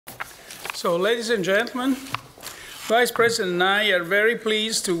So, ladies and gentlemen, Vice President and I are very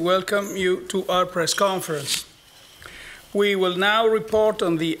pleased to welcome you to our press conference. We will now report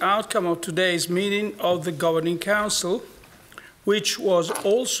on the outcome of today's meeting of the Governing Council, which was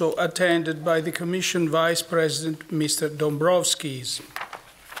also attended by the Commission Vice President, Mr. Dombrovskis.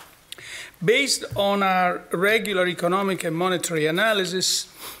 Based on our regular economic and monetary analysis,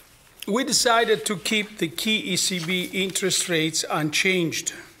 we decided to keep the key ECB interest rates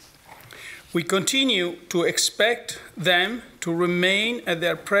unchanged. We continue to expect them to remain at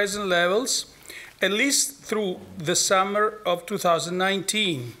their present levels, at least through the summer of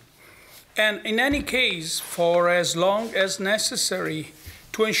 2019, and in any case for as long as necessary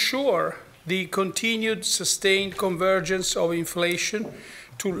to ensure the continued sustained convergence of inflation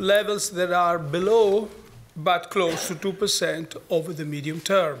to levels that are below but close to 2% over the medium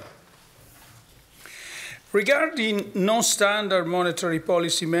term. Regarding non-standard monetary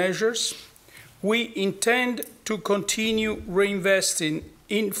policy measures, we intend to continue reinvesting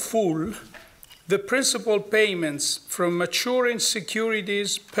in full the principal payments from maturing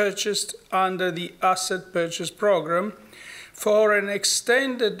securities purchased under the Asset Purchase Programme for an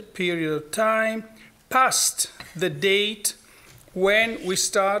extended period of time past the date when we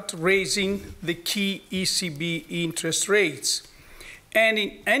start raising the key ECB interest rates, and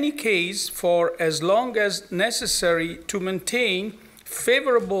in any case for as long as necessary to maintain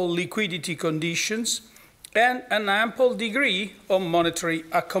favorable liquidity conditions and an ample degree of monetary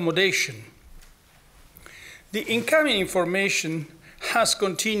accommodation. The incoming information has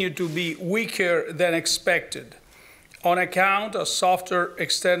continued to be weaker than expected on account of softer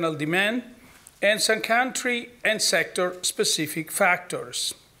external demand and some country and sector-specific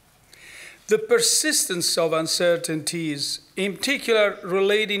factors. The persistence of uncertainties, in particular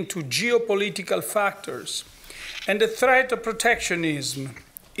relating to geopolitical factors, and the threat of protectionism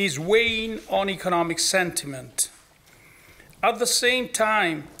is weighing on economic sentiment. At the same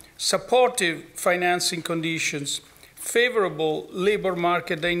time, supportive financing conditions, favorable labor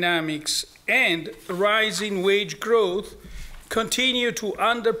market dynamics, and rising wage growth continue to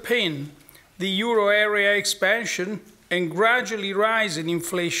underpin the euro area expansion and gradually rising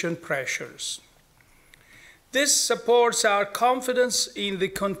inflation pressures. This supports our confidence in the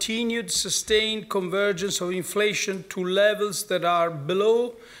continued sustained convergence of inflation to levels that are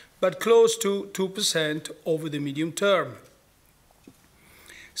below but close to 2% over the medium term.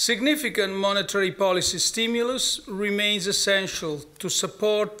 Significant monetary policy stimulus remains essential to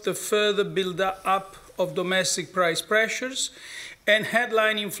support the further build-up of domestic price pressures and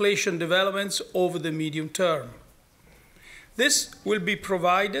headline inflation developments over the medium term. This will be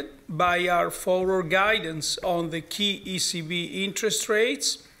provided by our forward guidance on the key ECB interest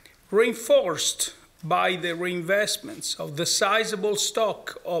rates, reinforced by the reinvestments of the sizable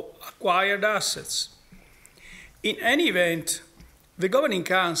stock of acquired assets. In any event, the Governing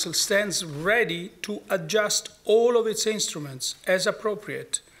Council stands ready to adjust all of its instruments as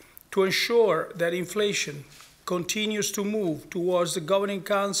appropriate to ensure that inflation continues to move towards the Governing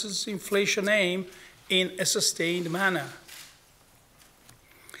Council's inflation aim in a sustained manner.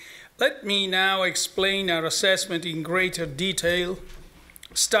 Let me now explain our assessment in greater detail,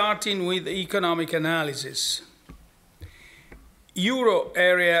 starting with economic analysis. Euro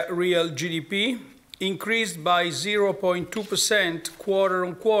area real GDP increased by 0.2%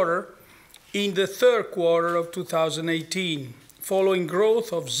 quarter-on-quarter in the third quarter of 2018, following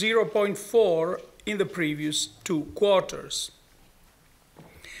growth of 0.4% in the previous 2 quarters.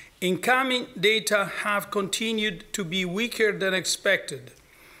 Incoming data have continued to be weaker than expected,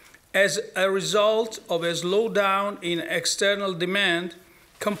 as a result of a slowdown in external demand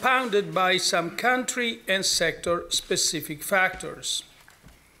compounded by some country and sector-specific factors.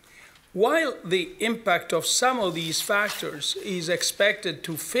 While the impact of some of these factors is expected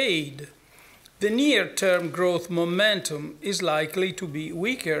to fade, the near-term growth momentum is likely to be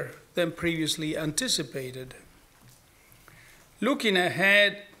weaker than previously anticipated. Looking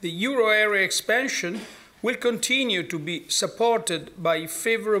ahead, the euro area expansion will continue to be supported by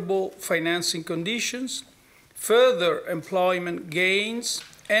favorable financing conditions, further employment gains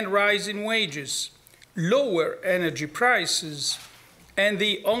and rising wages, lower energy prices, and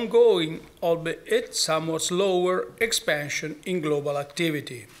the ongoing, albeit somewhat slower, expansion in global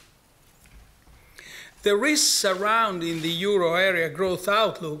activity. The risks surrounding the euro area growth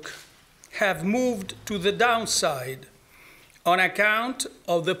outlook have moved to the downside on account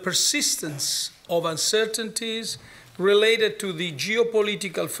of the persistence of uncertainties related to the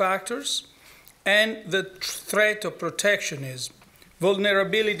geopolitical factors and the threat of protectionism,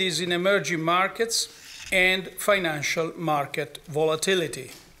 vulnerabilities in emerging markets, and financial market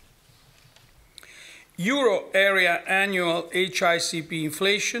volatility. Euro area annual HICP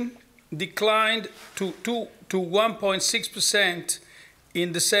inflation declined to 1.6%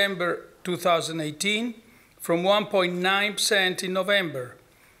 in December 2018 from 1.9% in November,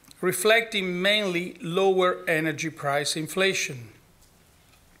 reflecting mainly lower energy price inflation.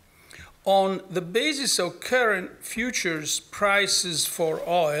 On the basis of current futures prices for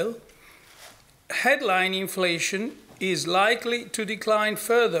oil, headline inflation is likely to decline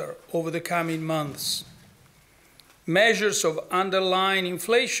further over the coming months. Measures of underlying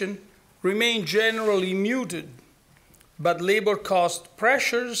inflation remain generally muted, but labor cost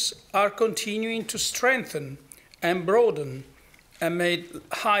pressures are continuing to strengthen and broaden amid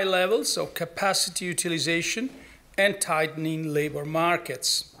high levels of capacity utilization and tightening labor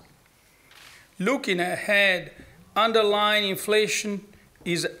markets. Looking ahead, underlying inflation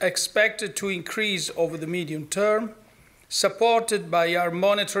is expected to increase over the medium term, supported by our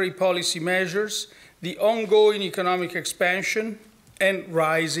monetary policy measures, the ongoing economic expansion, and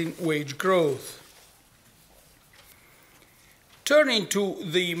rising wage growth. Turning to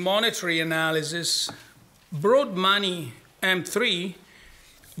the monetary analysis, broad money M3,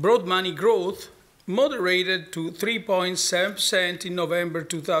 broad money growth moderated to 3.7% in November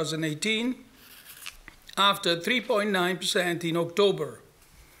 2018, after 3.9% in October.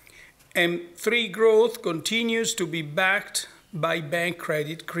 M3 growth continues to be backed by bank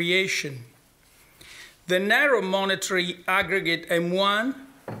credit creation. The narrow monetary aggregate M1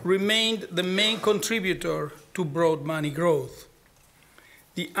 remained the main contributor to broad money growth.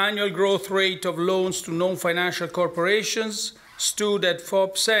 The annual growth rate of loans to non-financial corporations stood at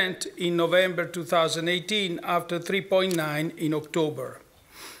 4% in November 2018 after 3.9% in October,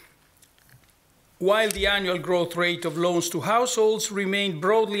 while the annual growth rate of loans to households remained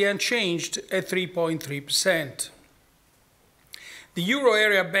broadly unchanged at 3.3%. The Euro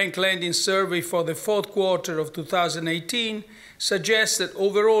Area Bank Lending Survey for the fourth quarter of 2018 suggests that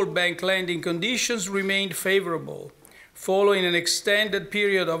overall bank lending conditions remained favorable, following an extended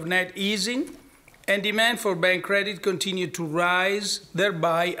period of net easing, and demand for bank credit continued to rise,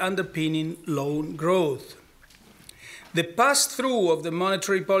 thereby underpinning loan growth. The pass-through of the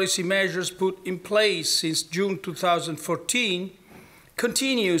monetary policy measures put in place since June 2014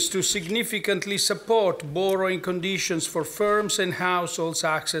 continues to significantly support borrowing conditions for firms and households'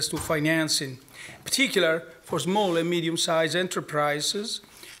 access to financing, particularly for small and medium-sized enterprises,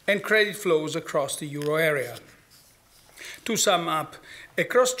 and credit flows across the euro area. To sum up, a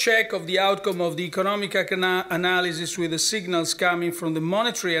cross-check of the outcome of the economic analysis with the signals coming from the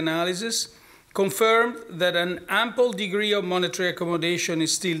monetary analysis confirmed that an ample degree of monetary accommodation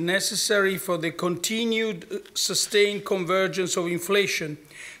is still necessary for the continued sustained convergence of inflation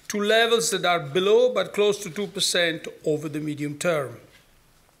to levels that are below but close to 2% over the medium term.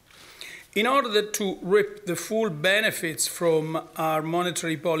 In order to reap the full benefits from our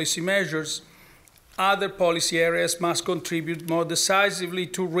monetary policy measures, other policy areas must contribute more decisively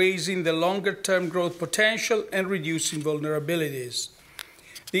to raising the longer-term growth potential and reducing vulnerabilities.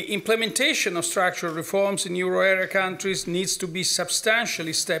 The implementation of structural reforms in euro area countries needs to be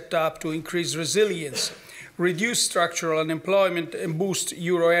substantially stepped up to increase resilience, reduce structural unemployment, and boost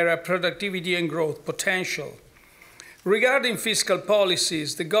euro area productivity and growth potential. Regarding fiscal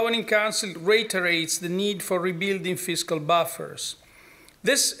policies, the Governing Council reiterates the need for rebuilding fiscal buffers.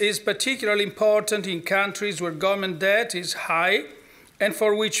 This is particularly important in countries where government debt is high and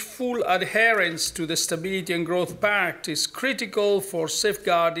for which full adherence to the Stability and Growth Pact is critical for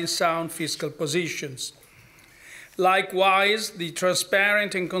safeguarding sound fiscal positions. Likewise, the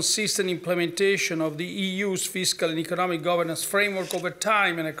transparent and consistent implementation of the EU's fiscal and economic governance framework over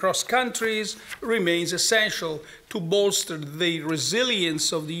time and across countries remains essential to bolster the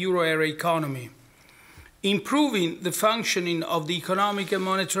resilience of the euro area economy. Improving the functioning of the economic and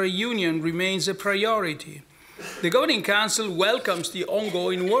monetary union remains a priority. The Governing Council welcomes the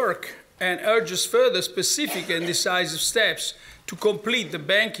ongoing work and urges further specific and decisive steps to complete the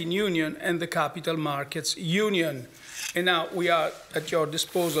banking union and the capital markets union. And now we are at your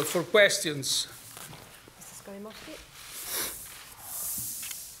disposal for questions.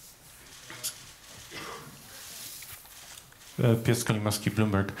 Piotr Skolimowski,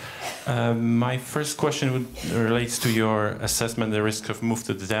 Bloomberg. My first question relates to your assessment of the risk of move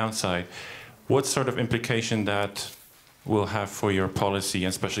to the downside. What sort of implication that will have for your policy, and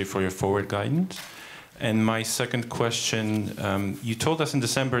especially for your forward guidance? And my second question, you told us in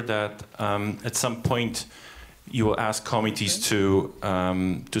December that at some point you will ask committees to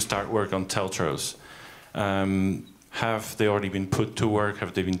start work on TLTROs. Have they already been put to work?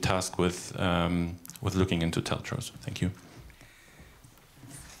 Have they been tasked with looking into TLTROs? Thank you.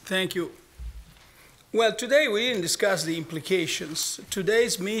 Thank you. Well, today we didn't discuss the implications.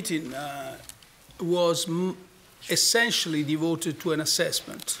 Today's meeting was essentially devoted to an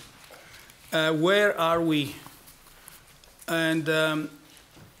assessment. Where are we? And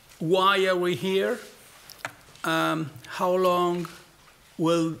why are we here? How long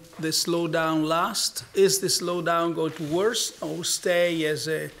will the slowdown last? Is the slowdown going to worsen or stay as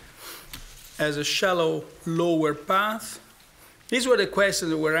a shallow, lower path? These were the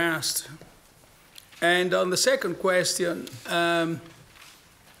questions that were asked. And on the second question,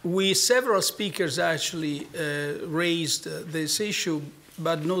 several speakers actually raised this issue,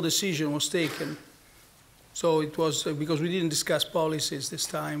 but no decision was taken. So it was because we didn't discuss policies this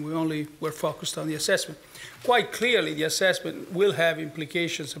time. We only were focused on the assessment. Quite clearly, the assessment will have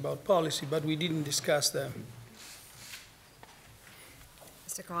implications about policy, but we didn't discuss them.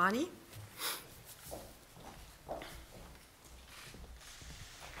 Mr. Karani?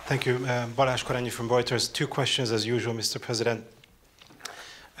 Thank you. Balázs Korányi from Reuters. Two questions as usual, Mr. President.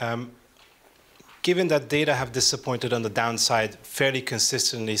 Given that data have disappointed on the downside fairly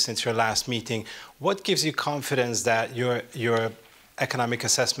consistently since your last meeting, what gives you confidence that your economic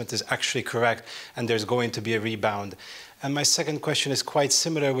assessment is actually correct and there's going to be a rebound? And my second question is quite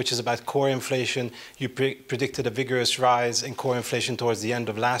similar, which is about core inflation. You predicted a vigorous rise in core inflation towards the end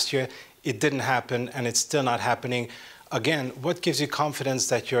of last year. It didn't happen, and it's still not happening. Again, what gives you confidence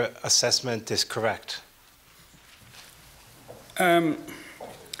that your assessment is correct?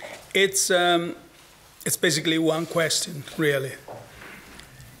 It's basically one question, really.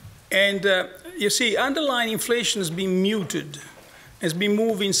 And you see, underlying inflation has been muted. It's been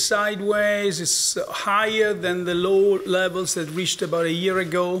moving sideways. It's higher than the low levels that reached about a year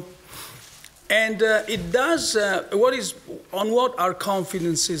ago. And it does, on what our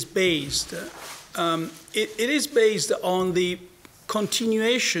confidence is based. It is based on the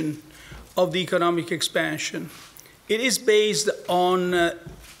continuation of the economic expansion. It is based on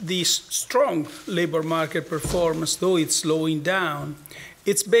the strong labor market performance, though it's slowing down.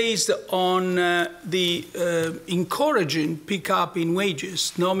 It's based on the encouraging pickup in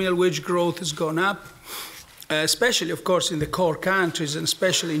wages. Nominal wage growth has gone up, especially, of course, in the core countries, and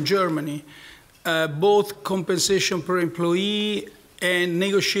especially in Germany. Both compensation per employee and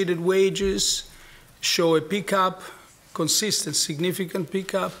negotiated wages show a pickup, consistent, significant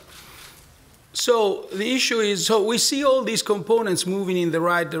pickup. So the issue is, so we see all these components moving in the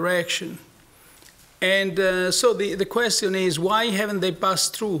right direction. And so the question is, why haven't they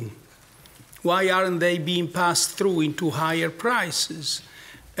passed through? Why aren't they being passed through into higher prices?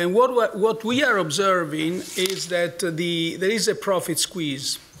 And what we are observing is that there is a profit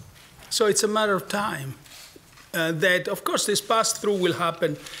squeeze. So it's a matter of time that, of course, this pass-through will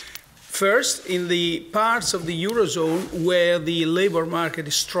happen first in the parts of the Eurozone where the labor market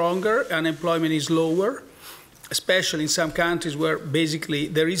is stronger, unemployment is lower, especially in some countries where basically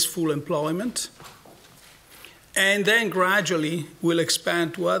there is full employment, and then gradually will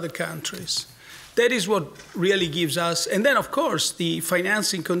expand to other countries. That is what really gives us, and then of course the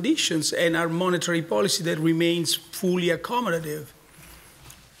financing conditions and our monetary policy that remains fully accommodative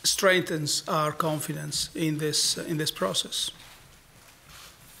strengthens our confidence in this process.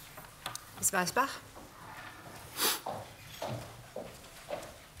 Ms. Weisbach?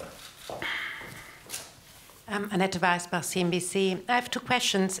 Annette Weisbach, CNBC. I have two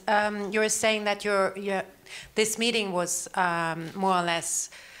questions. You were saying that this meeting was more or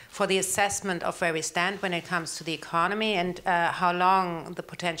less for the assessment of where we stand when it comes to the economy and how long the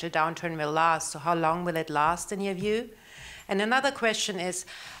potential downturn will last. So how long will it last in your view? And another question is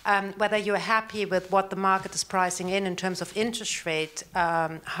whether you're happy with what the market is pricing in terms of interest rate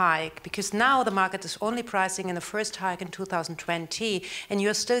hike, because now the market is only pricing in the first hike in 2020, and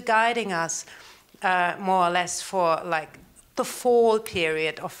you're still guiding us more or less for like the fall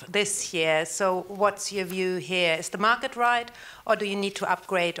period of this year. So what's your view here? Is the market right, or do you need to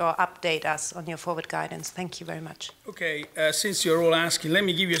upgrade or update us on your forward guidance? Thank you very much. Okay, since you're all asking, let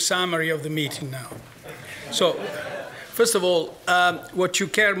me give you a summary of the meeting now. So, first of all, what you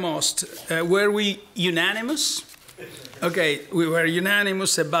care most, were we unanimous? Okay, we were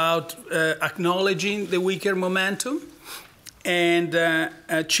unanimous about acknowledging the weaker momentum and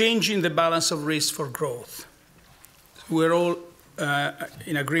changing the balance of risk for growth. We're all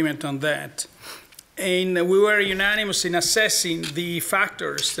in agreement on that. And we were unanimous in assessing the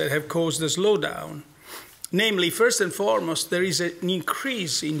factors that have caused the slowdown. Namely, first and foremost, there is an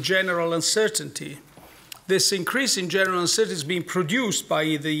increase in general uncertainty. This increase in general uncertainty is being produced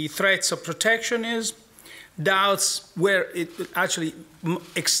by the threats of protectionism, doubts were actually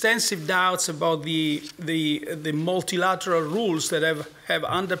extensive doubts about the multilateral rules that have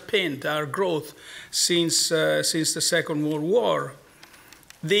underpinned our growth since the Second World War.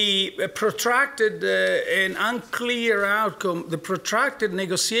 The protracted and unclear outcome, the protracted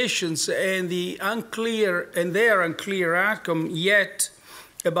negotiations and their unclear outcome yet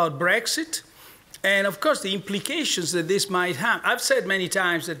about Brexit, and of course the implications that this might have. I've said many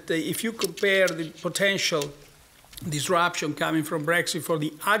times that if you compare the potential disruption coming from Brexit for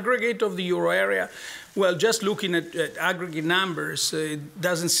the aggregate of the euro area, well, just looking at aggregate numbers, it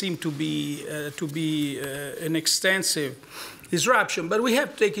doesn't seem to be an extensive disruption. But we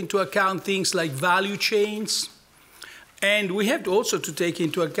have to take into account things like value chains, and we have to also to take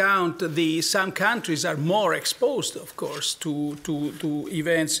into account some countries are more exposed, of course, to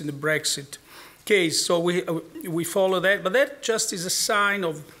events in the Brexit case. So we follow that, but that just is a sign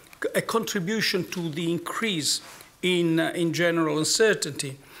of a contribution to the increase in general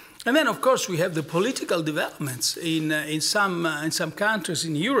uncertainty. And then, of course, we have the political developments in some countries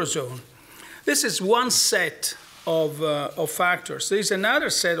in the Eurozone. This is one set of factors. There is another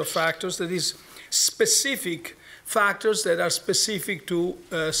set of factors that is specific factors that are specific to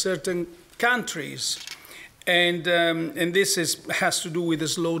certain countries. And this has to do with the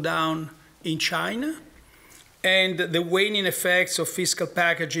slowdown in China and the waning effects of fiscal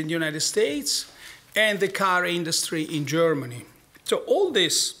package in the United States and the car industry in Germany. So all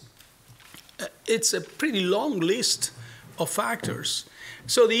this, it's a pretty long list of factors.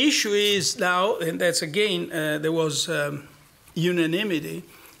 So the issue is now, and that's again, there was unanimity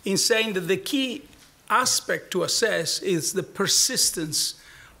in saying that the key aspect to assess is the persistence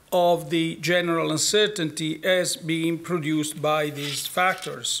of the general uncertainty as being produced by these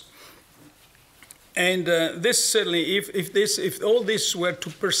factors. And this certainly, if all this were to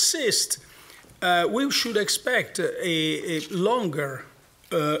persist, we should expect a longer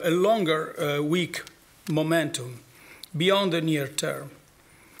weak momentum beyond the near term.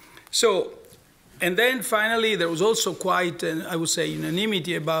 So, and then finally, there was also quite, I would say,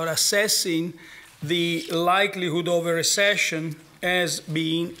 unanimity about assessing the likelihood of a recession as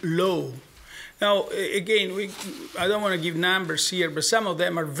being low. Now, again, I don't want to give numbers here, but some of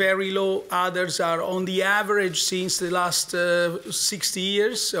them are very low. Others are on the average since the last 60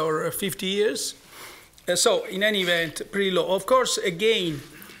 years or 50 years. So, in any event, pretty low. Of course, again,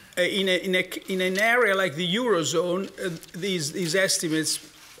 in an area like the Eurozone, these estimates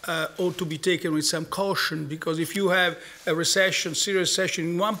ought to be taken with some caution, because if you have a recession, serious recession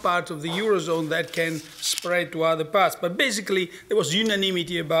in one part of the Eurozone, that can spread to other parts. But basically, there was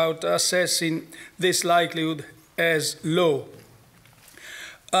unanimity about assessing this likelihood as low.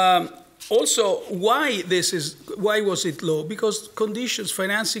 Also, why was it low? Because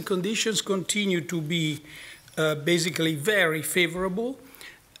financing conditions continue to be basically very favorable.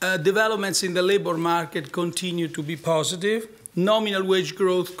 Developments in the labor market continue to be positive. Nominal wage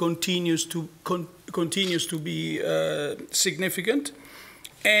growth continues to be significant.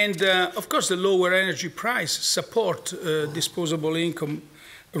 And, of course, the lower energy prices support disposable income,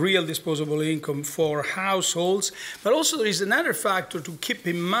 real disposable income for households. But also there is another factor to keep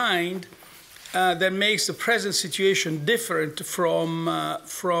in mind that makes the present situation different from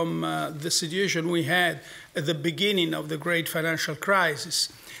the situation we had at the beginning of the great financial crisis.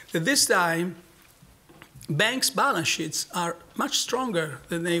 That this time, banks' balance sheets are much stronger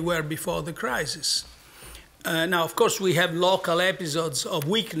than they were before the crisis. Now, of course, we have local episodes of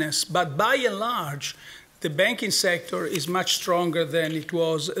weakness, but by and large, the banking sector is much stronger than it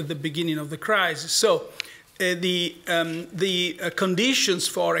was at the beginning of the crisis. So the conditions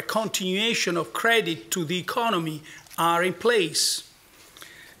for a continuation of credit to the economy are in place.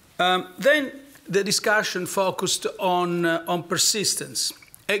 Then the discussion focused on persistence.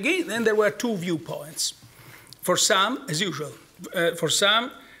 Again, then there were two viewpoints. For some, as usual,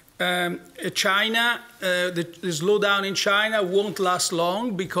 China, the slowdown in China won't last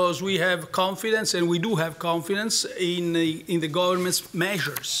long because we have confidence, and we do have confidence in the government's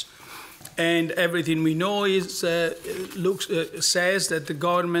measures. And everything we know is, says that the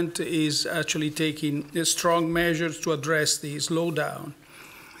government is actually taking strong measures to address the slowdown.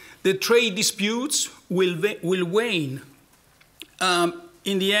 The trade disputes will wane.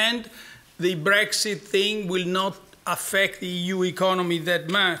 In the end, the Brexit thing will not affect the EU economy that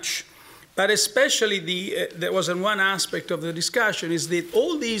much. But especially there was one aspect of the discussion is that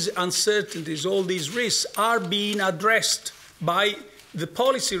all these uncertainties, all these risks are being addressed by the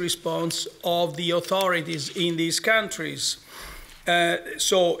policy response of the authorities in these countries. The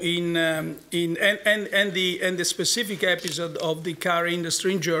specific episode of the car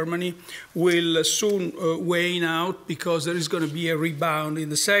industry in Germany will soon wane out because there is going to be a rebound in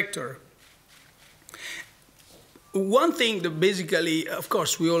the sector. One thing that basically, of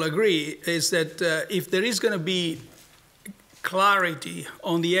course, we all agree is that if there is going to be clarity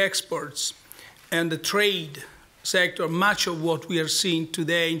on the exports and the trade sector, much of what we are seeing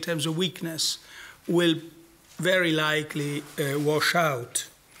today in terms of weakness will very likely wash out.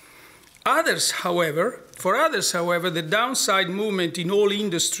 For others, however, the downside movement in all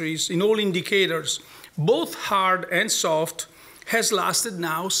industries, in all indicators, both hard and soft, has lasted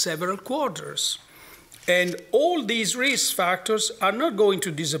now several quarters. And all these risk factors are not going to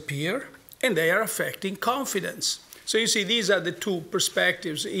disappear, and they are affecting confidence. So you see, these are the two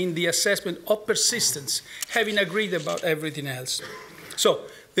perspectives in the assessment of persistence, having agreed about everything else. So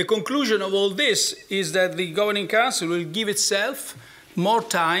the conclusion of all this is that the Governing Council will give itself more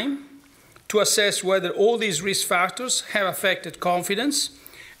time to assess whether all these risk factors have affected confidence.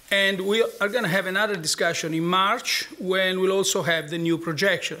 And we are going to have another discussion in March when we'll also have the new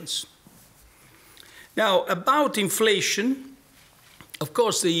projections. Now, about inflation, of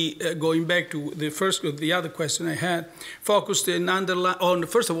course, going back to the other question I had, focused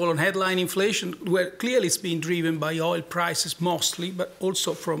first of all on headline inflation, where clearly it's being driven by oil prices mostly, but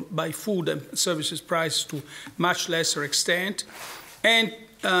also by food and services prices to much lesser extent, and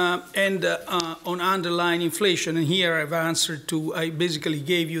on underlying inflation. And here I basically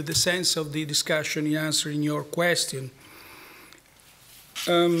gave you the sense of the discussion in answering your question.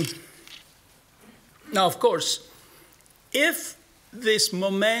 Now, of course, if this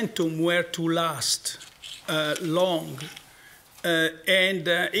momentum were to last long, and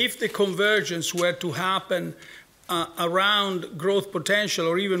if the convergence were to happen around growth potential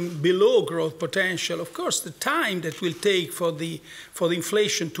or even below growth potential, of course, the time that will take for the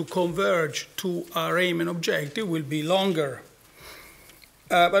inflation to converge to our aim and objective will be longer.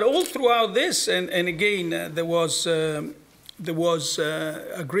 But all throughout this, and again, there was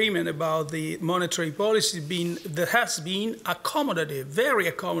agreement about the monetary policy that has been accommodative, very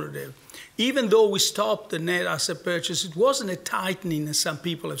accommodative. Even though we stopped the net asset purchase, it wasn't a tightening, as some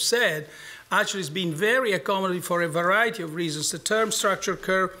people have said. Actually, it's been very accommodative for a variety of reasons. The term structure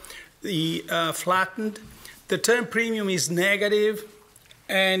curve flattened. The term premium is negative,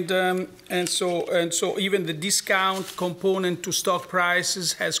 and so even the discount component to stock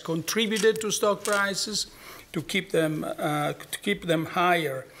prices has contributed to stock prices to keep them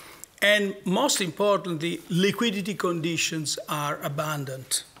higher. And most importantly, liquidity conditions are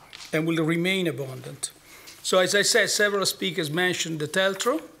abundant and will remain abundant. So as I said, several speakers mentioned the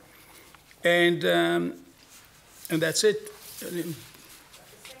TLTRO, and that's it.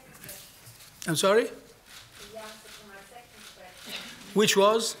 I'm sorry? The answer to my second question. Which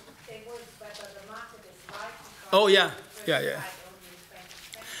was? It was whether the market is right. Oh, yeah.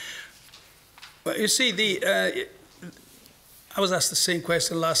 Well, you see, I was asked the same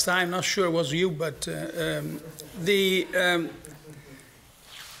question last time. Not sure it was you, but the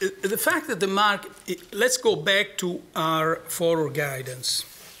fact that the market. Let's go back to our forward guidance,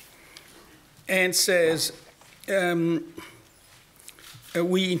 and says we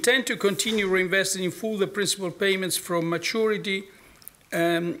intend to continue reinvesting in full the principal payments from maturity.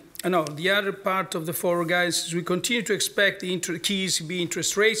 The other part of the forward guidance is we continue to expect the key ECB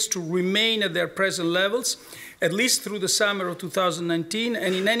interest rates to remain at their present levels, at least through the summer of 2019,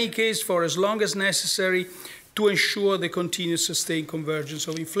 and in any case for as long as necessary to ensure the continued sustained convergence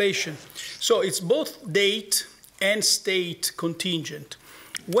of inflation. So it's both date and state contingent.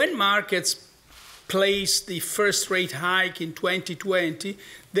 When markets place the first rate hike in 2020,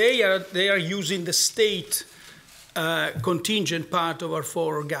 they are using the state contingent part of our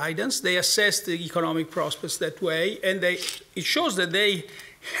forward guidance. They assess the economic prospects that way, and it shows that they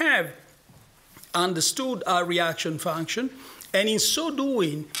have understood our reaction function, and in so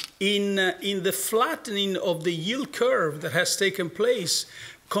doing, in the flattening of the yield curve that has taken place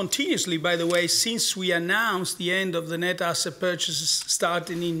continuously, by the way, since we announced the end of the net asset purchases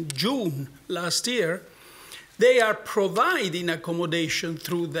starting in June last year, they are providing accommodation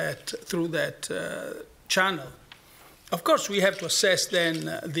through that channel. Of course, we have to assess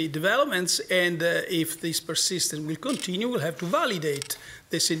then the developments, and if this persistence will continue, we'll have to validate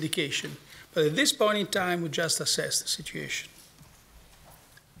this indication. But at this point in time, we just assess the situation.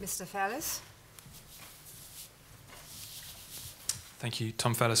 Mr. Fallis? Thank you.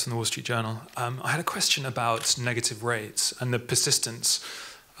 Tom Fallis from the Wall Street Journal. I had a question about negative rates and the persistence.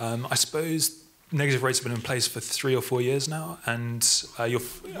 I suppose negative rates have been in place for 3 or 4 years now, and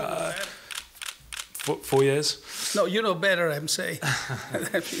 4 years. No, you know better, I'm saying.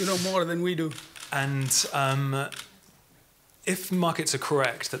 You know more than we do. And if markets are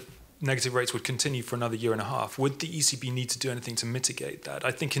correct that negative rates would continue for another year and a half, would the ECB need to do anything to mitigate that?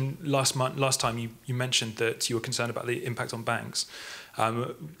 I think in last time you mentioned that you were concerned about the impact on banks.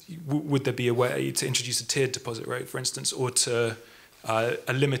 Would there be a way to introduce a tiered deposit rate, for instance, or to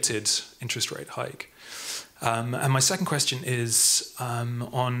a limited interest rate hike? And my second question is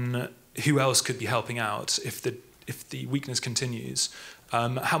on who else could be helping out if the weakness continues.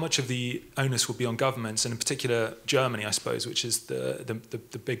 How much of the onus will be on governments, and in particular Germany, I suppose, which is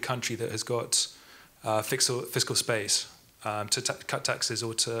the big country that has got fiscal space to cut taxes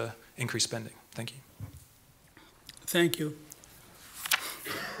or to increase spending? Thank you. Thank you.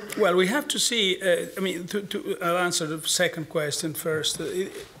 Well, we have to see, I'll answer the second question first.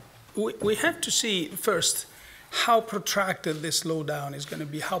 We have to see first how protracted this slowdown is going to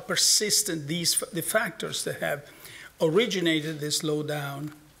be, how persistent the factors that have originated this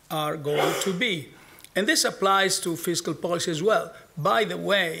slowdown are going to be. And this applies to fiscal policy as well. By the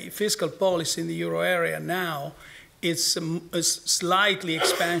way, fiscal policy in the euro area now is slightly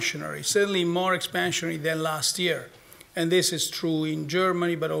expansionary, certainly more expansionary than last year. And this is true in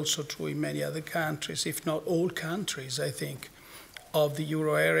Germany, but also true in many other countries, if not all countries, I think, of the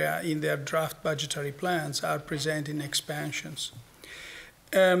euro area in their draft budgetary plans are presenting expansions.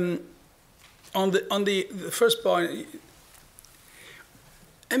 On the first point,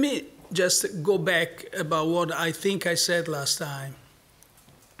 let me just go back about what I think I said last time.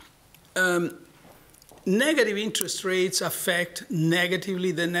 Negative interest rates affect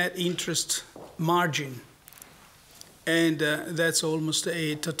negatively the net interest margin. And that's almost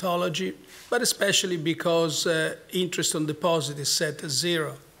a tautology, but especially because interest on deposit is set at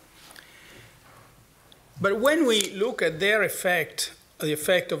 0. But when we look at their effect, the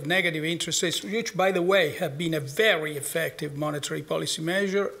effect of negative interest rates, which, by the way, have been a very effective monetary policy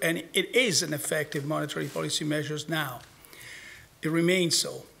measure, and it is an effective monetary policy measure now. It remains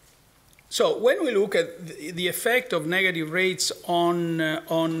so. So when we look at the effect of negative rates on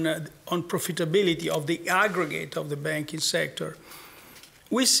profitability of the aggregate of the banking sector,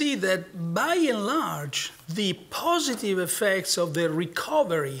 we see that by and large, the positive effects of the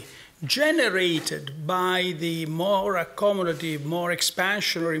recovery generated by the more accommodative, more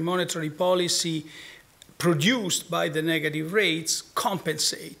expansionary monetary policy produced by the negative rates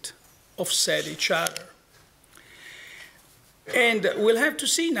compensate, offset each other. And we'll have to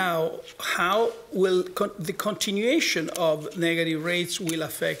see now how will the continuation of negative rates will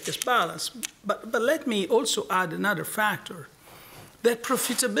affect this balance. But let me also add another factor, that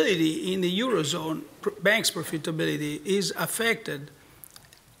profitability in the Eurozone, banks' profitability is affected,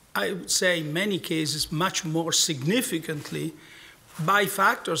 I would say in many cases, much more significantly by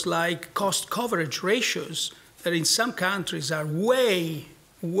factors like cost coverage ratios that in some countries are way,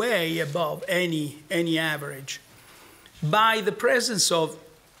 way above any average, by the presence of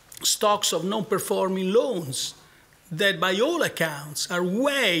stocks of non-performing loans that by all accounts are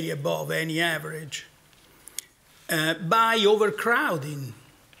way above any average, by overcrowding.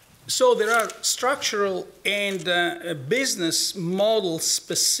 So there are structural and business model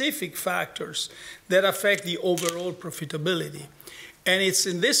specific factors that affect the overall profitability. And it's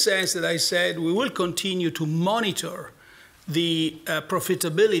in this sense that I said we will continue to monitor the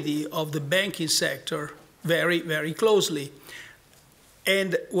profitability of the banking sector very, very closely.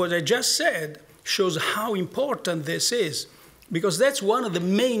 And what I just said shows how important this is, because that's one of the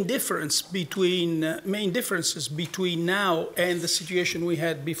main differences between now and the situation we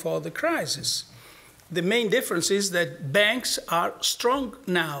had before the crisis. The main difference is that banks are strong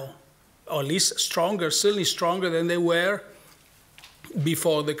now, or at least stronger, certainly stronger than they were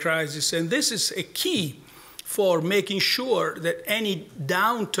before the crisis. And this is a key for making sure that any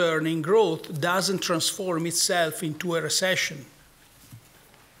downturn in growth doesn't transform itself into a recession.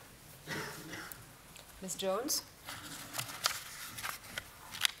 Ms. Jones?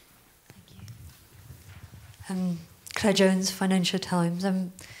 Claire Jones, Financial Times.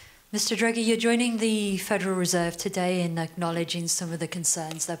 Mr. Draghi, you're joining the Federal Reserve today in acknowledging some of the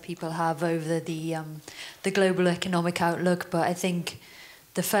concerns that people have over the global economic outlook, but I think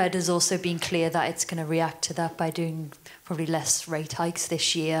the Fed has also been clear that it's going to react to that by doing probably less rate hikes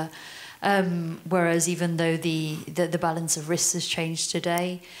this year. Whereas even though the balance of risks has changed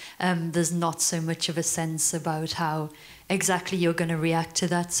today, there's not so much of a sense about how exactly you're going to react to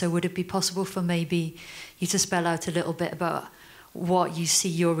that. So would it be possible for maybe you to spell out a little bit about what you see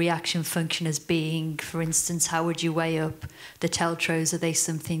your reaction function as being? For instance, how would you weigh up the TLTROs? Are they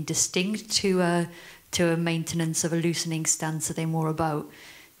something distinct to a maintenance of a loosening stance? Are they more about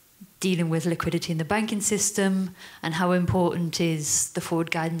dealing with liquidity in the banking system, and how important is the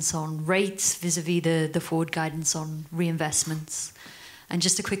forward guidance on rates vis-a-vis the forward guidance on reinvestments? And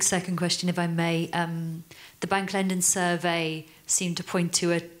just a quick second question, if I may. The Bank Lending Survey seemed to point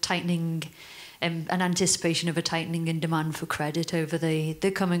to a tightening, an anticipation of a tightening in demand for credit over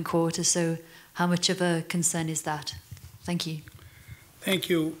the coming quarter. So how much of a concern is that? Thank you. Thank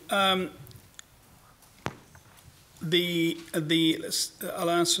you. I'll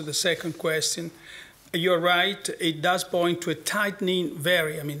answer the second question. You're right, it does point to a tightening,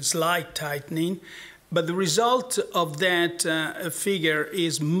 slight tightening, but the result of that figure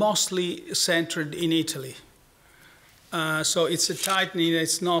is mostly centered in Italy. So it's a tightening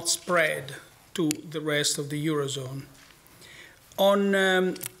that's not spread to the rest of the Eurozone. On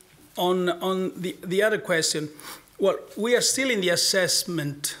the other question, well, we are still in the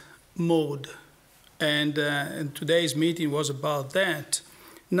assessment mode. And today's meeting was about that,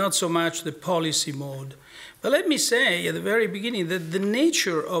 not so much the policy mode. But let me say at the very beginning that the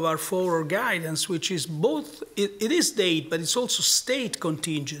nature of our forward guidance, which is both, it is state, but it's also state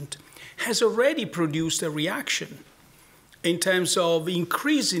contingent, has already produced a reaction in terms of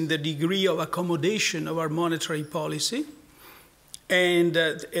increasing the degree of accommodation of our monetary policy. And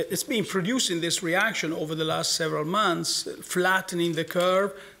it's been producing this reaction over the last several months, flattening the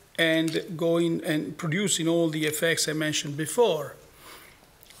curve, and going and producing all the effects I mentioned before.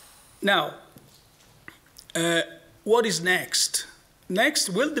 Now, what is next? Next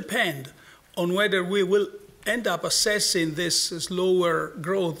will depend on whether we will end up assessing this lower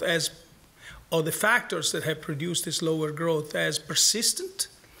growth as, or the factors that have produced this lower growth as persistent.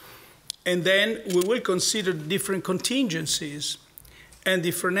 And then we will consider different contingencies and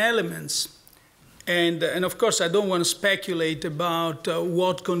different elements. And of course, I don't want to speculate about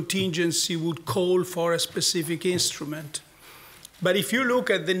what contingency would call for a specific instrument. But if you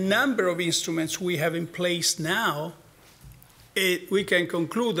look at the number of instruments we have in place now, we can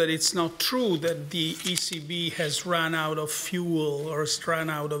conclude that it's not true that the ECB has run out of fuel or has run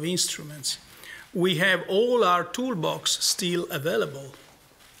out of instruments. We have all our toolbox still available.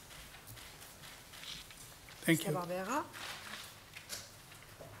 Thank you.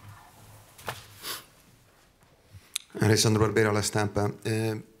 Alessandro Barbera, La Stampa.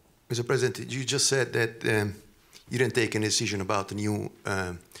 Mr. President, you just said that you didn't take a decision about the new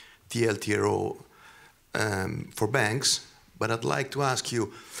TLTRO for banks, but I'd like to ask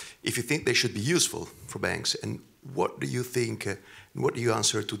you if you think they should be useful for banks, and what do you think, what do you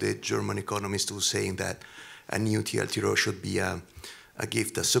answer to the German economist who's saying that a new TLTRO should be a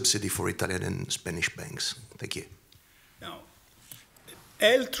gift, a subsidy for Italian and Spanish banks? Thank you. Now,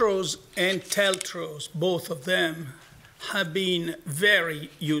 ELTROs and TLTROs, both of them, have been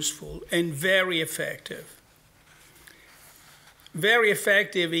very useful and very effective. Very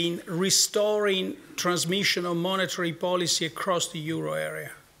effective in restoring transmission of monetary policy across the euro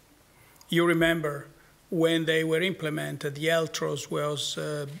area. You remember when they were implemented, the ELTROs was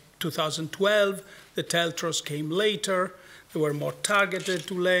 2012, the TLTROs came later, they were more targeted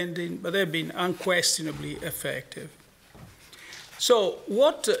to lending, but they've been unquestionably effective. So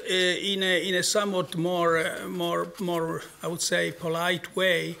what, in a somewhat more, I would say, polite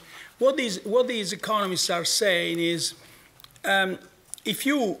way, what these economists are saying is, if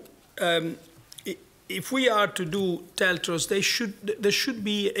we are to do TLTROs, there should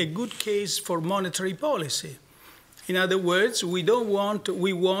be a good case for monetary policy. In other words, we want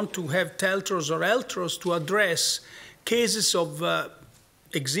to have TLTROs or ELTROs to address cases of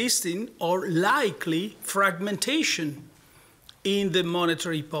existing or likely fragmentation in the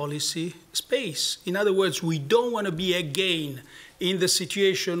monetary policy space. In other words, we don't want to be again in the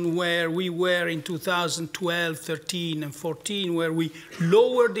situation where we were in 2012, 13, and 14, where we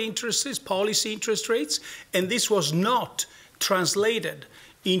lowered the interest rates, policy interest rates, and this was not translated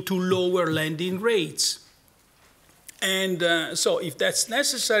into lower lending rates. And so if that's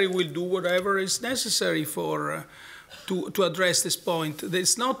necessary, we'll do whatever is necessary for to address this point.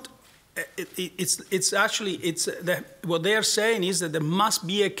 It's not. What they're saying is that there must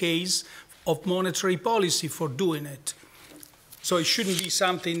be a case of monetary policy for doing it. So it shouldn't be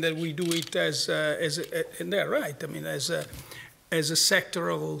something that we do it and they're right. I mean, as a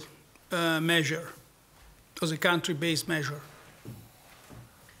sectoral measure, as a country-based measure.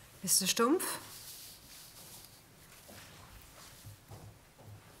 Mr. Stumpf.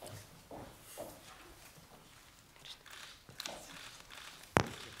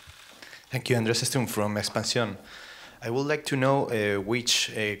 Thank you, Andres Stumpf from Expansión. I would like to know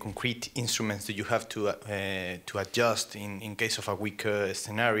which concrete instruments do you have to adjust in case of a weaker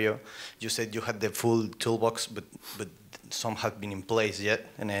scenario. You said you had the full toolbox, but some have been in place yet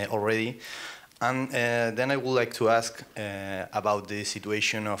already. And then I would like to ask about the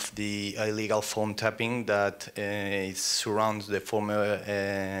situation of the illegal phone tapping that surrounds the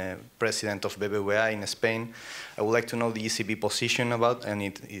former president of BBVA in Spain. I would like to know the ECB position about, and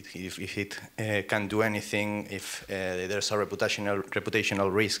if it can do anything if there's a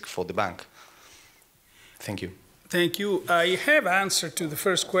reputational risk for the bank. Thank you. Thank you. I have answered to the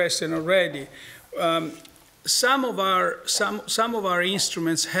first question already. Some of our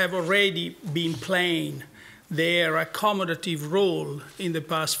instruments have already been playing their accommodative role in the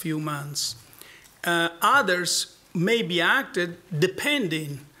past few months. Others may be acted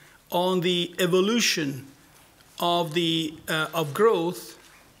depending on the evolution of growth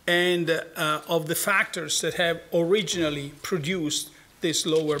and of the factors that have originally produced this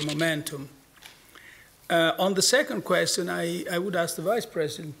lower momentum. On the second question, I would ask the Vice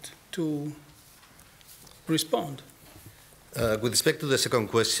President to respond. With respect to the second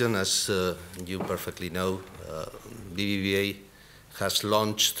question, as you perfectly know, BBVA has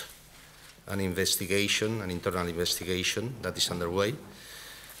launched an internal investigation that is underway.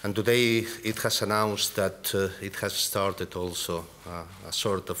 And today it has announced that it has started also a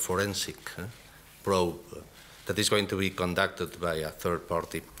sort of forensic probe that is going to be conducted by a third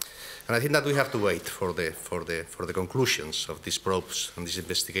party. And I think that we have to wait for the conclusions of these probes and these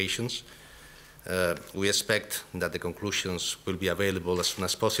investigations. We expect that the conclusions will be available as soon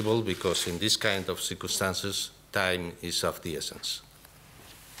as possible, because in this kind of circumstances, time is of the essence.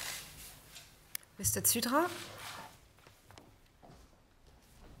 Mr. Zydra?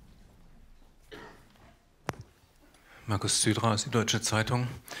 Markus Zydra, Süddeutsche Zeitung.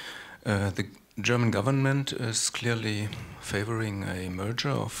 The German government is clearly favoring a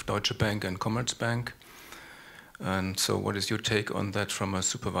merger of Deutsche Bank and Commerzbank. And so what is your take on that from a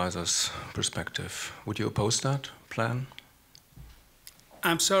supervisor's perspective? Would you oppose that plan?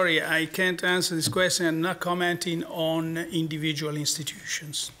 I'm sorry, I can't answer this question. I'm not commenting on individual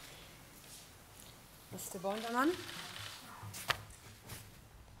institutions. Mr. Bonderman?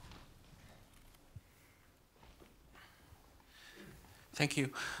 Thank you.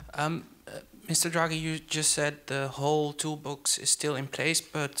 Mr. Draghi, you just said the whole toolbox is still in place,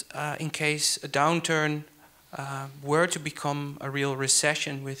 but in case a downturn were to become a real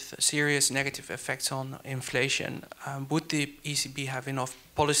recession with serious negative effects on inflation, would the ECB have enough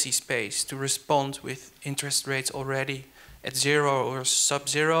policy space to respond with interest rates already at zero or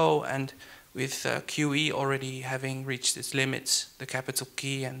sub-zero, and with QE already having reached its limits, the capital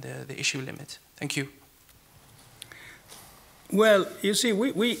key and the issue limit? Thank you. Well, you see,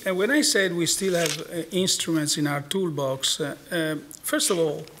 when I said we still have instruments in our toolbox, first of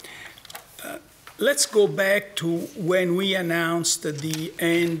all, let's go back to when we announced the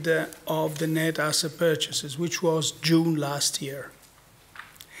end of the net asset purchases, which was June last year.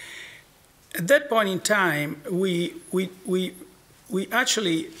 At that point in time, we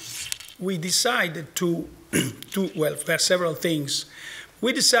decided to well, there are several things.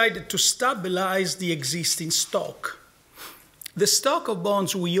 We decided to stabilize the existing stock. The stock of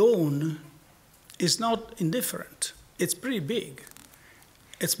bonds we own is not indifferent. It's pretty big.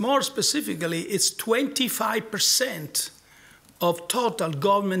 It's more specifically, it's 25% of total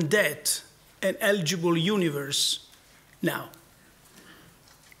government debt and eligible universe now.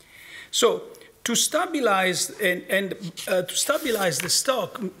 So to stabilize to stabilize the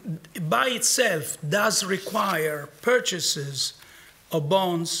stock by itself does require purchases of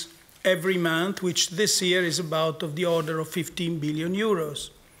bonds every month, which this year is about of the order of 15 billion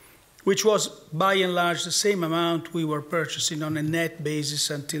euros, which was by and large the same amount we were purchasing on a net basis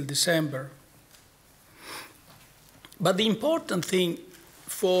until December. But the important thing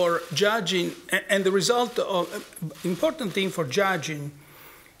for judging, and the result of, important thing for judging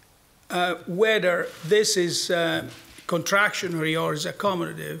whether this is contractionary or is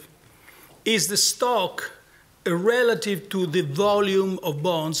accommodative, is the stock relative to the volume of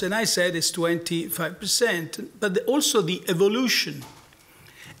bonds, and I said it's 25%, but also the evolution.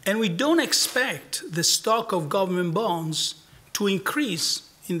 And we don't expect the stock of government bonds to increase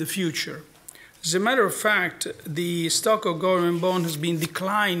in the future. As a matter of fact, the stock of government bonds has been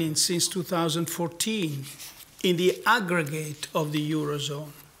declining since 2014 in the aggregate of the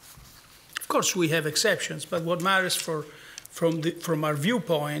Eurozone. Of course, we have exceptions, but what matters from our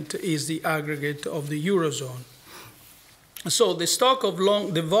viewpoint is the aggregate of the Eurozone. So the stock of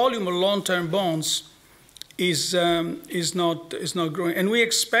the volume of long-term bonds is not growing, and we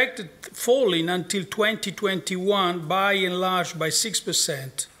expect it falling until 2021 by and large by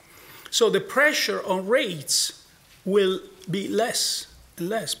 6%. So the pressure on rates will be less and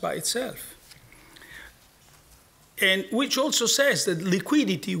less by itself. and which also says that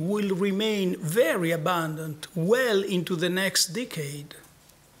liquidity will remain very abundant well into the next decade.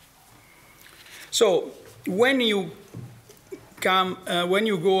 So when you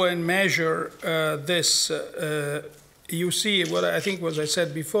go and measure this, you see what I think was I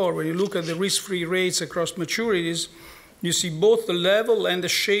said before. When you look at the risk-free rates across maturities, you see both the level and the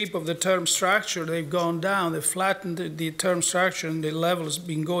shape of the term structure. They've gone down. They've flattened the term structure, and the level has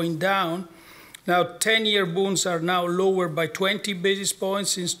been going down. Now, 10-year bonds are now lower by 20 basis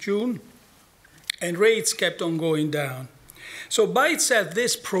points since June, and rates kept on going down. So by itself,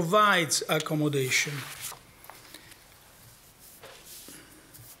 this provides accommodation.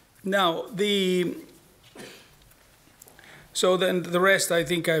 Now, so then the rest I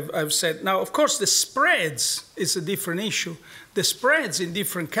think I've said. Now, of course, the spreads is a different issue. The spreads in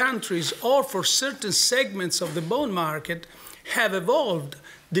different countries or for certain segments of the bond market have evolved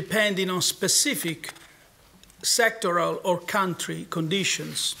depending on specific sectoral or country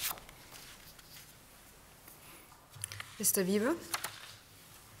conditions. Mr. Wiebe?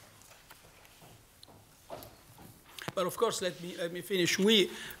 But of course, let me finish. We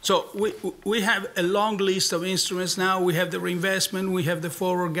have a long list of instruments now. We have the reinvestment, we have the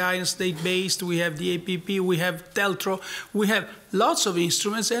forward guidance, state-based, we have the APP, we have TLTRO. We have lots of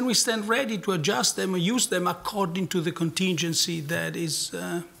instruments, and we stand ready to adjust them and use them according to the contingency that is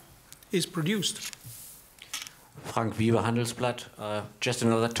produced. Frank Wiebe, Handelsblatt. Just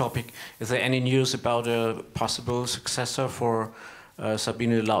another topic. Is there any news about a possible successor for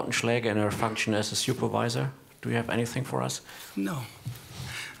Sabine Lautenschläger in her function as a supervisor? Do you have anything for us? No.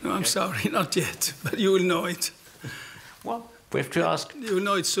 No, I'm sorry, not yet. But you will know it. Well, we have to ask. You will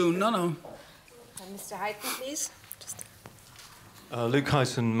know it soon. No. Mr. Heitman, please. Luke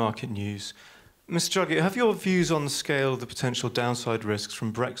Hyson, Market News. Mr. Draghi, have your views on the scale of the potential downside risks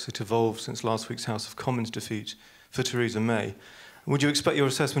from Brexit evolved since last week's House of Commons defeat for Theresa May? Would you expect your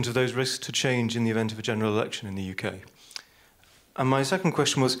assessment of those risks to change in the event of a general election in the UK? And my second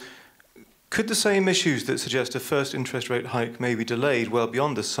question was, could the same issues that suggest a first interest rate hike may be delayed well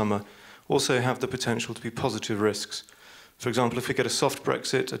beyond this summer also have the potential to be positive risks? For example, if we get a soft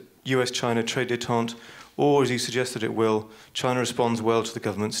Brexit, a US-China trade détente, or, as you suggested it will, China responds well to the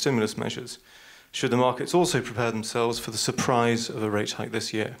government's stimulus measures, should the markets also prepare themselves for the surprise of a rate hike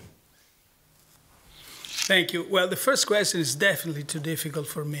this year? Thank you. Well, the first question is definitely too difficult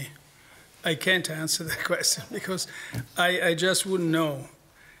for me. I can't answer that question because I just wouldn't know.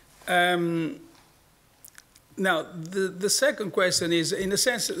 Now, the second question is, in a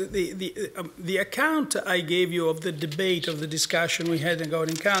sense, the account I gave you of the debate, of the discussion we had in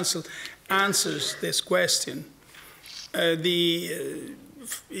Governing Council answers this question.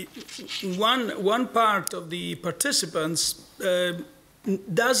 One part of the participants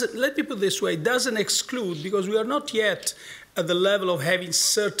doesn't, let me put it this way, doesn't exclude, because we are not yet at the level of having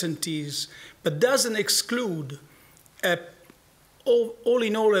certainties, but doesn't exclude all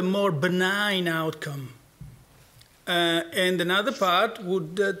in all, a more benign outcome. And another part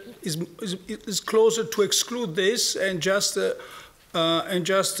is closer to exclude this and just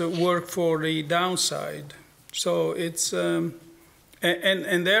work for the downside. So it's and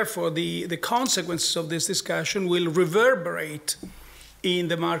therefore the consequences of this discussion will reverberate in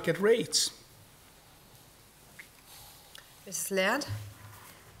the market rates. Mrs. Laird?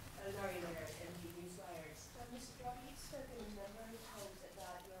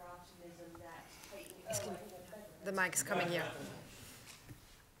 The mic is coming here.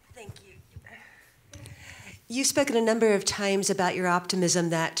 Thank you. You've spoken a number of times about your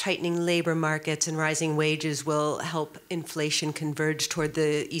optimism that tightening labor markets and rising wages will help inflation converge toward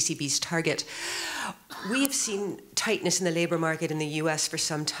the ECB's target. We have seen tightness in the labor market in the US for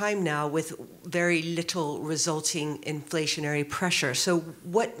some time now with very little resulting inflationary pressure. So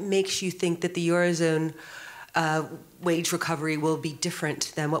what makes you think that the Eurozone wage recovery will be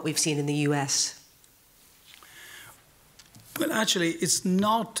different than what we've seen in the US? Well, actually, it's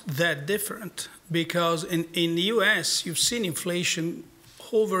not that different because in the US, you've seen inflation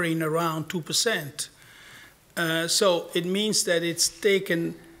hovering around 2%. So it means that it's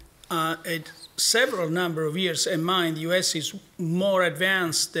taken several number of years. And mind, the US is more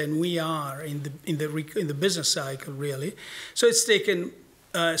advanced than we are in the business cycle, really. So it's taken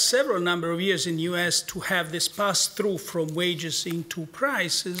several number of years in the US to have this pass through from wages into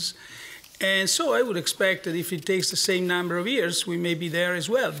prices. And so I would expect that if it takes the same number of years, we may be there as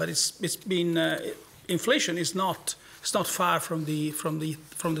well. But it's been inflation is not far from the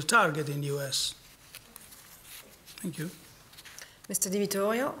target in the U.S. Thank you, Mr. Di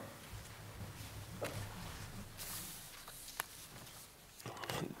Vittorio.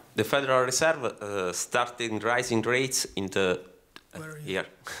 the Federal Reserve started rising rates in the here.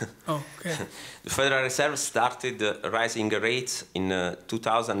 Oh, okay. The Federal Reserve started rising rates in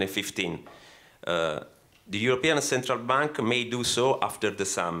 2015. The European Central Bank may do so after the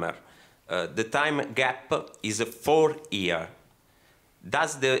summer. The time gap is 4 years.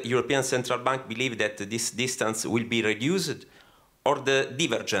 Does the European Central Bank believe that this distance will be reduced, or the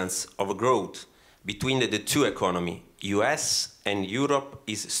divergence of growth between the two economies, US and Europe,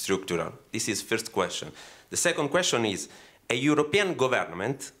 is structural? This is first question. The second question is, a European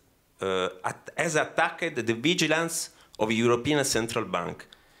government has attacked the vigilance of the European Central Bank,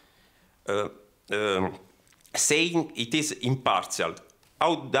 saying it is impartial.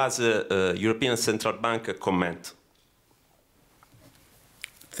 How does the European Central Bank comment?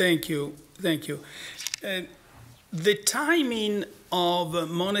 Thank you. Thank you. The timing of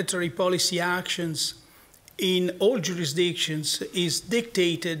monetary policy actions in all jurisdictions is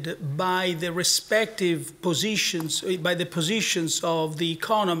dictated by the respective positions, by the positions of the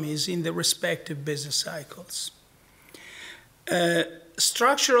economies in the respective business cycles.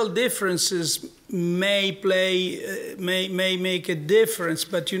 Structural differences may make a difference,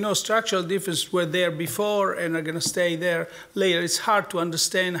 but you know, structural differences were there before and are going to stay there later. It's hard to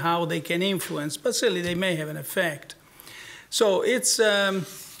understand how they can influence, but certainly they may have an effect. So it's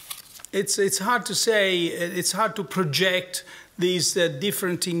hard to say. It's hard to project these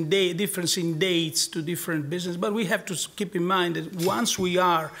difference in dates to different business, but we have to keep in mind that once we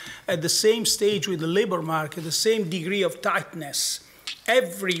are at the same stage with the labor market, the same degree of tightness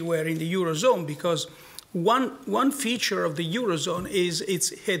everywhere in the Eurozone, because one feature of the Eurozone is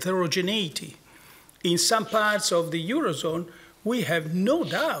its heterogeneity. In some parts of the Eurozone, we have no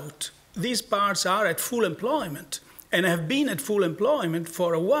doubt these parts are at full employment and have been at full employment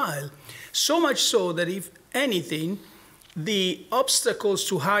for a while. So much so that, if anything, the obstacles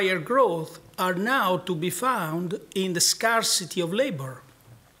to higher growth are now to be found in the scarcity of labor,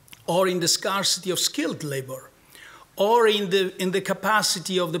 or in the scarcity of skilled labor, or in the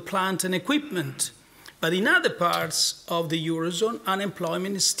capacity of the plant and equipment. But in other parts of the Eurozone,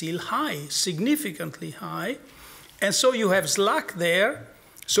 unemployment is still high, significantly high. And so you have slack there,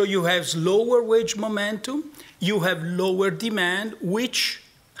 so you have lower wage momentum, you have lower demand, which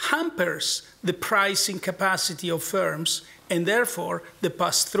hampers the pricing capacity of firms, and therefore the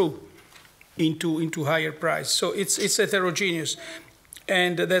pass-through into higher price. So it's heterogeneous,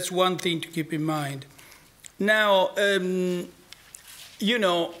 and that's one thing to keep in mind. Now, you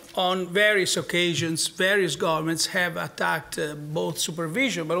know, on various occasions, various governments have attacked both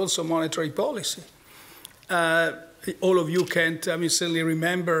supervision but also monetary policy. All of you can't, certainly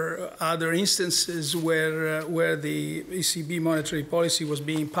remember other instances where the ECB monetary policy was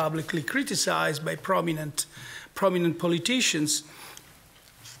being publicly criticized by prominent politicians.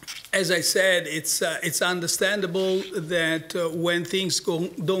 As I said, it's understandable that when things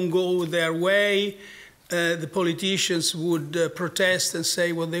don't go their way, the politicians would protest and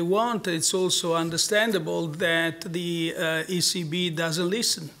say what they want. It's also understandable that the ECB doesn't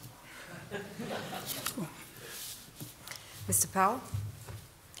listen. Mr. Powell.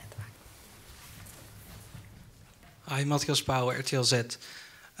 Hi, Matthias Powell, RTL Z.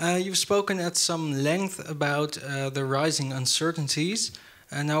 You've spoken at some length about the rising uncertainties.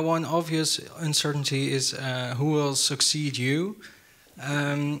 And now one obvious uncertainty is who will succeed you.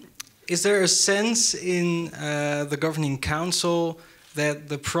 Is there a sense in the governing council that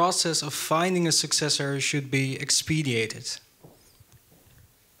the process of finding a successor should be expedited?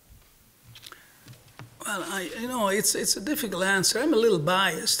 Well, you know, it's a difficult answer. I'm a little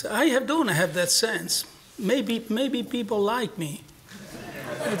biased. Don't have that sense. Maybe people like me.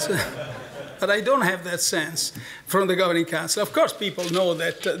 But I don't have that sense from the governing council. Of course, people know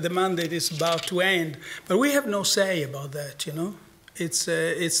that the mandate is about to end, but we have no say about that, you know. It's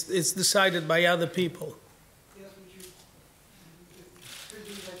decided by other people. Yes, could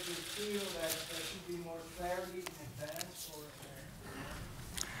be that you feel that there should be more clarity in advance, or?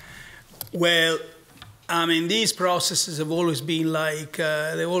 Well, I mean, these processes have always been like,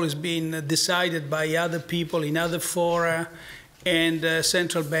 they've always been decided by other people in other fora, and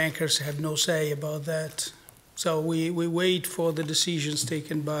central bankers have no say about that. So we wait for the decisions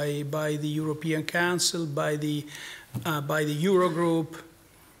taken by the European Council, by the Eurogroup.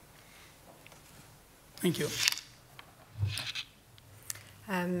 Thank you.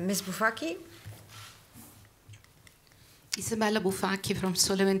 Ms. Boufaki. Isabella Bufacchi from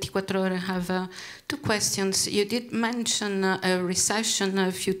Sole 24 Ore. I have two questions. You did mention a recession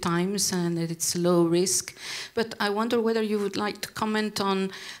a few times and that it's low risk, but I wonder whether you would like to comment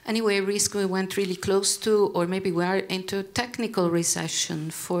on anyway risk we went really close to, or maybe we are into technical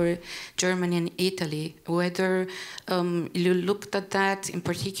recession for Germany and Italy, whether you looked at that in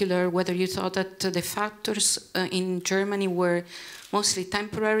particular, whether you thought that the factors in Germany were mostly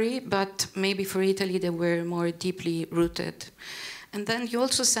temporary, but maybe for Italy they were more deeply rooted. And then you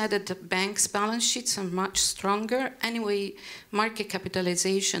also said that the banks' balance sheets are much stronger. Anyway, market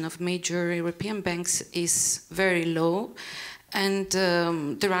capitalization of major European banks is very low. And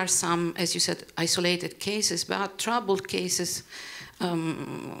there are some, as you said, isolated cases, but troubled cases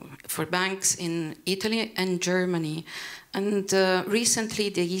for banks in Italy and Germany. And recently,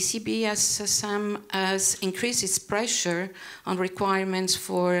 the ECB SSM has increased its pressure on requirements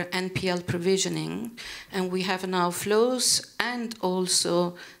for NPL provisioning. And we have now flows and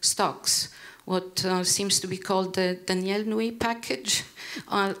also stocks, what seems to be called the Daniel Nui package,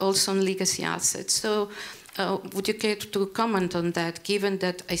 also on legacy assets. So would you care to comment on that, given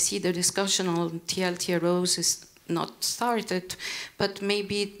that I see the discussion on TLTROs is not started, but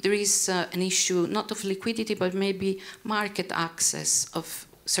maybe there is an issue not of liquidity, but maybe market access of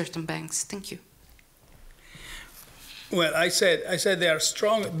certain banks. Thank you. Well, I said they are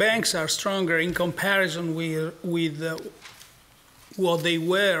strong. Banks are stronger in comparison with what they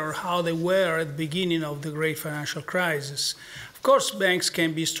were or how they were at the beginning of the great financial crisis. Of course, banks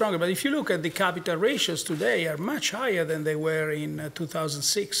can be stronger, but if you look at the capital ratios today, are much higher than they were in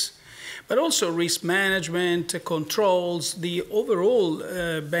 2006. But also risk management, controls, the overall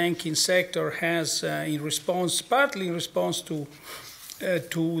banking sector has, in response, partly in response to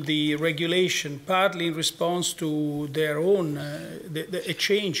the regulation, partly in response to their own, a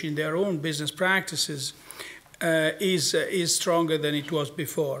change in their own business practices, is stronger than it was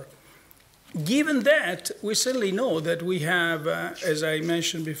before. Given that, we certainly know that we have, as I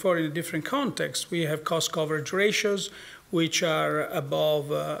mentioned before in a different context, we have cost coverage ratios which are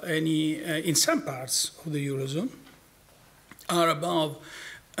above in some parts of the Eurozone, are above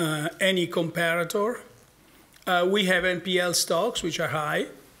any comparator. We have NPL stocks, which are high.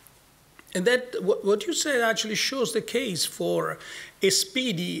 And that, what you said actually shows the case for a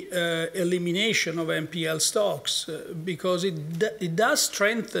speedy elimination of NPL stocks, because it does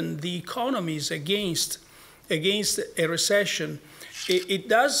strengthen the economies against a recession. It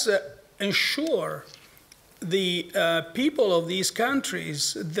does ensure the people of these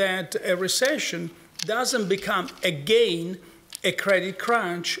countries that a recession doesn't become again a credit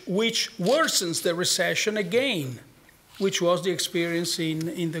crunch, which worsens the recession again, which was the experience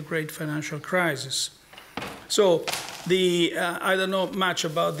in the great financial crisis. So I don't know much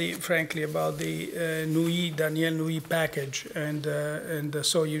about frankly, about the Daniel Nui package, and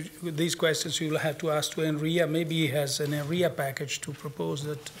so these questions you will have to ask to Enria. Maybe he has an Enria package to propose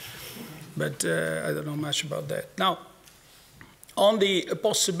that. But I don't know much about that. Now, on the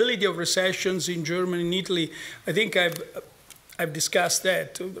possibility of recessions in Germany and Italy, I think I've discussed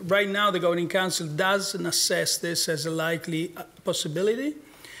that. Right now, the Governing Council doesn't assess this as a likely possibility.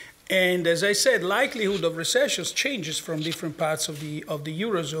 And as I said, likelihood of recessions changes from different parts of the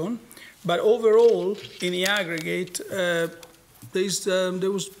Eurozone. But overall, in the aggregate, there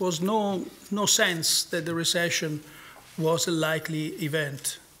was no sense that the recession was a likely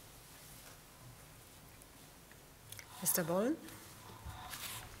event. Mr. Bollen?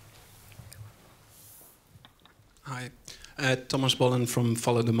 Hi, Thomas Bollen from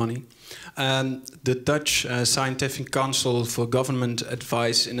Follow the Money. The Dutch Scientific Council for Government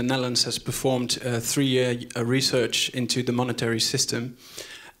Advice in the Netherlands has performed 3-year research into the monetary system,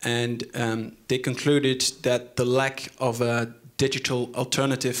 and they concluded that the lack of a digital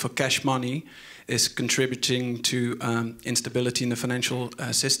alternative for cash money is contributing to instability in the financial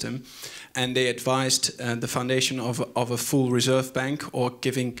system. And they advised the foundation of a full reserve bank, or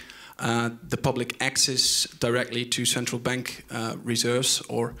giving the public access directly to central bank reserves,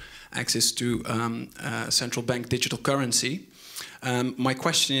 or access to central bank digital currency. My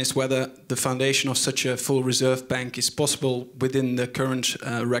question is whether the foundation of such a full reserve bank is possible within the current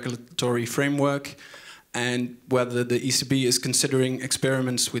regulatory framework, and whether the ECB is considering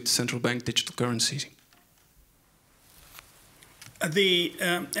experiments with central bank digital currencies. The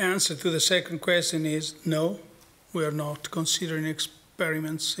answer to the second question is no, we are not considering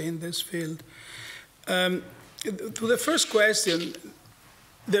experiments in this field. To the first question,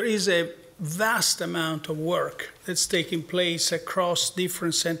 there is a vast amount of work that's taking place across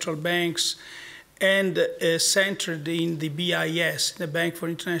different central banks and centered in the BIS, the Bank for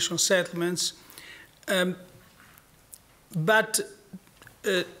International Settlements. But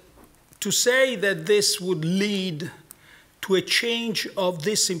to say that this would lead to a change of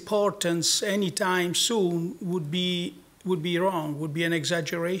this importance anytime soon would be wrong, would be an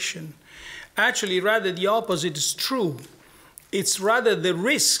exaggeration. Actually, rather the opposite is true. It's rather the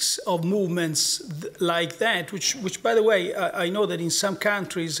risks of movements like that, which by the way, I know that in some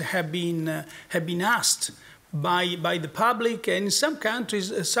countries have been asked by the public, and in some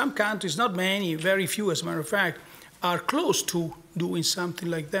countries, not many, very few as a matter of fact, are close to doing something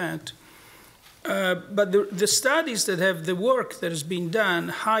like that. But the studies that have the work that has been done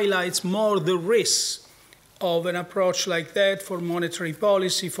highlights more the risks of an approach like that for monetary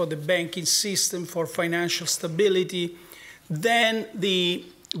policy, for the banking system, for financial stability, than the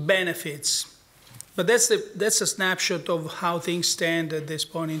benefits. But that's a snapshot of how things stand at this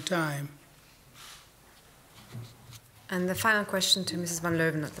point in time. And the final question to Mrs. van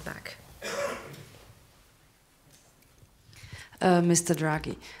Leuven at the back. Mr.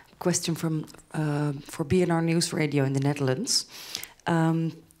 Draghi, question for BNR News Radio in the Netherlands.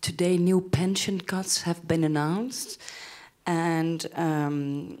 Today, new pension cuts have been announced, and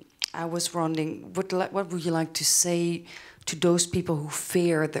I was wondering, what would you like to say to those people who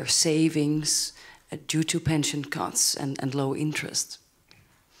fear their savings due to pension cuts and low interest?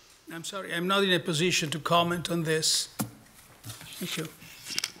 I'm sorry, I'm not in a position to comment on this. Thank you.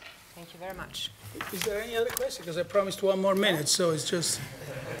 Thank you very much. Is there any other question? Because I promised 1 more minute, so it's just...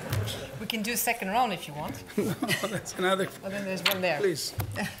 We can do second round if you want. No, that's another... Well, then there's one there. Please.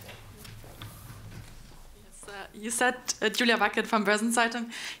 You said, Julia Wackett from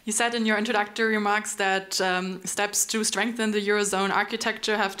Börsenzeitung, you said in your introductory remarks that steps to strengthen the Eurozone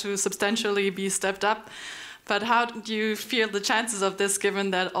architecture have to substantially be stepped up. But how do you feel the chances of this,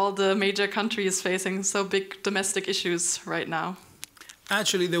 given that all the major countries facing so big domestic issues right now?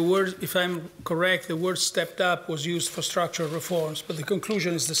 Actually, the word, if I'm correct, the word stepped up was used for structural reforms, but the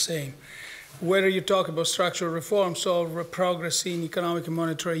conclusion is the same. Whether you talk about structural reforms or progress in economic and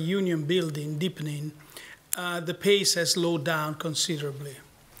monetary union building, deepening, the pace has slowed down considerably.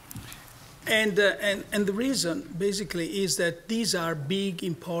 And the reason, basically, is that these are big,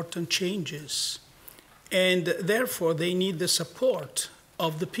 important changes. And therefore, they need the support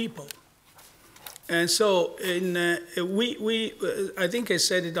of the people. And so, I think I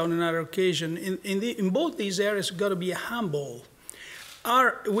said it on another occasion, in both these areas, we've got to be humble.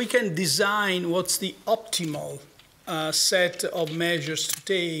 We can design what's the optimal set of measures to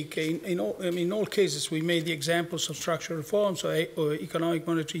take. In all cases, we made the examples of structural reforms or economic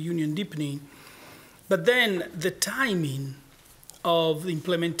monetary union deepening. But then the timing of the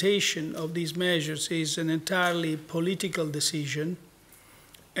implementation of these measures is an entirely political decision.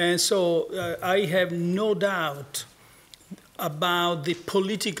 And so I have no doubt about the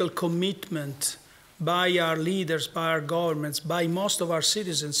political commitment by our leaders, by our governments, by most of our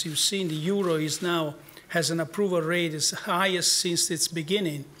citizens. You've seen the euro has an approval rate as highest since its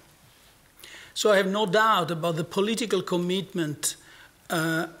beginning. So I have no doubt about the political commitment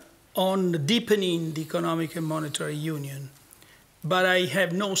on deepening the economic and monetary union. But I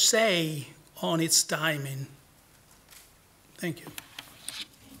have no say on its timing. Thank you.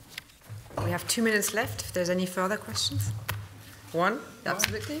 We have 2 minutes left, if there's any further questions. One,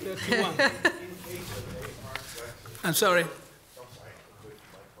 absolutely. I'm sorry.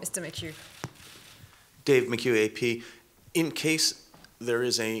 Mr. McHugh. Dave McHugh, AP. In case there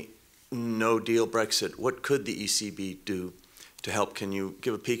is a no-deal Brexit, what could the ECB do to help? Can you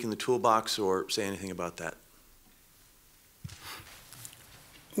give a peek in the toolbox or say anything about that?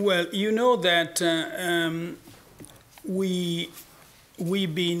 Well, you know that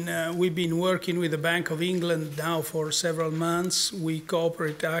we've been working with the Bank of England now for several months. We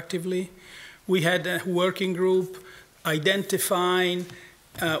cooperate actively. We had a working group identifying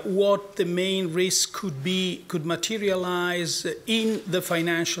what the main risks could materialize in the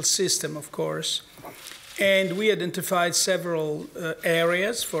financial system, of course. And we identified several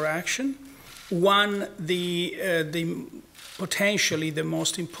areas for action. One, potentially the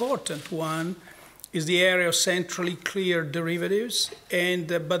most important one, is the area of centrally cleared derivatives.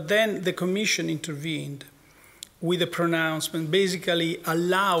 But then the Commission intervened with a pronouncement basically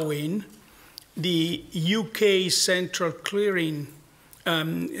allowing the UK central clearing,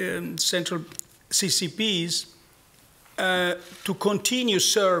 central CCPs, to continue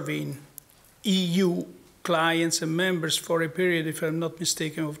serving EU clients and members for a period, if I'm not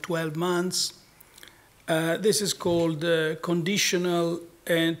mistaken, of 12 months. This is called conditional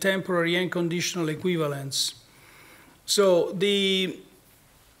and temporary and conditional equivalence. So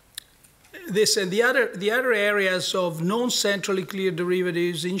this and the other areas of non-centrally cleared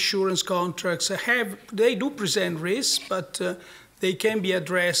derivatives, insurance contracts, they do present risks, but they can be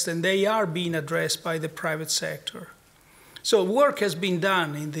addressed, and they are being addressed by the private sector. So work has been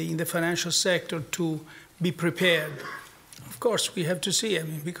done in the financial sector to be prepared. Of course, we have to see. I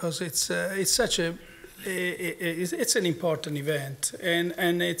mean, because it's such it's an important event,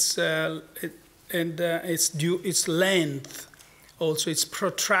 and its length, also its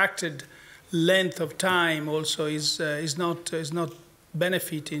protracted length of time, also is not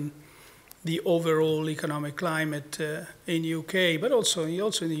benefiting the overall economic climate in UK, but also in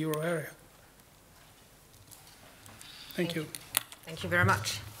the euro area. Thank you. Thank you very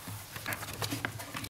much.